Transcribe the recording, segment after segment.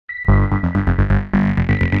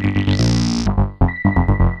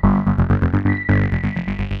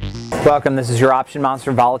Welcome, this is your Option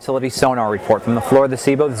Monster Volatility Sonar Report. From the floor of the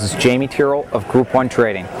CBOE, this is Jamie Tyrrell of Group 1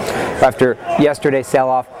 Trading. After yesterday's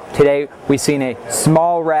sell-off, today we've seen a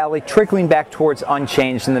small rally trickling back towards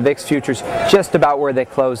unchanged, and the VIX futures just about where they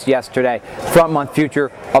closed yesterday. Front month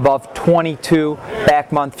future above 22,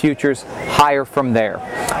 back month futures higher from there.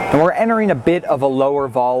 And we're entering a bit of a lower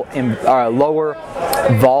volume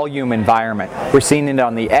environment. We're seeing it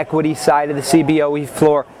on the equity side of the CBOE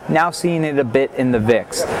floor, now seeing it a bit in the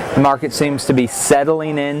VIX. The market seems to be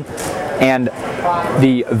settling in, and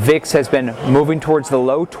the VIX has been moving towards the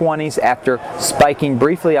low 20s after spiking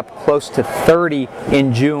briefly up close to 30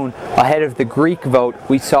 in June. Ahead of the Greek vote,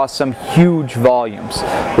 we saw some huge volumes.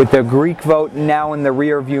 With the Greek vote now in the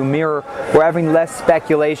rearview mirror, we're having less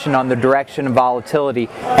speculation on the direction of volatility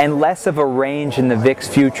and less of a range in the VIX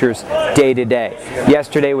futures day to day.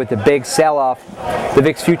 Yesterday, with the big sell-off, the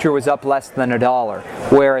VIX future was up less than $1,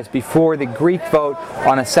 whereas before the Greek vote,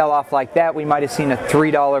 on a sell-off like that, we might have seen a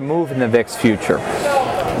 $3 move in the VIX future.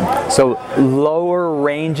 So lower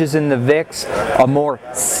ranges in the VIX, a more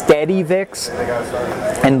steady VIX,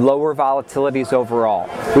 and lower volatilities overall.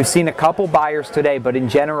 We've seen a couple buyers today, but in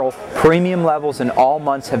general, premium levels in all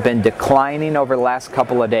months have been declining over the last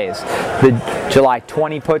couple of days. The July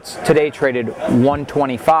 20 puts today traded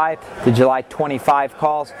 125, the July 25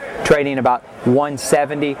 calls trading about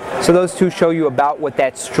 170. So those two show you about what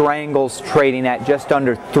that strangle's trading at, just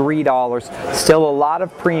under $3. Still a lot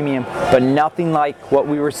of premium, but nothing like what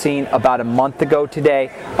we were seeing about a month ago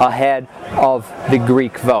today ahead of the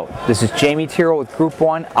Greek vote. This is Jamie Tyrrell with Group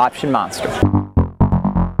 1 Option Monster.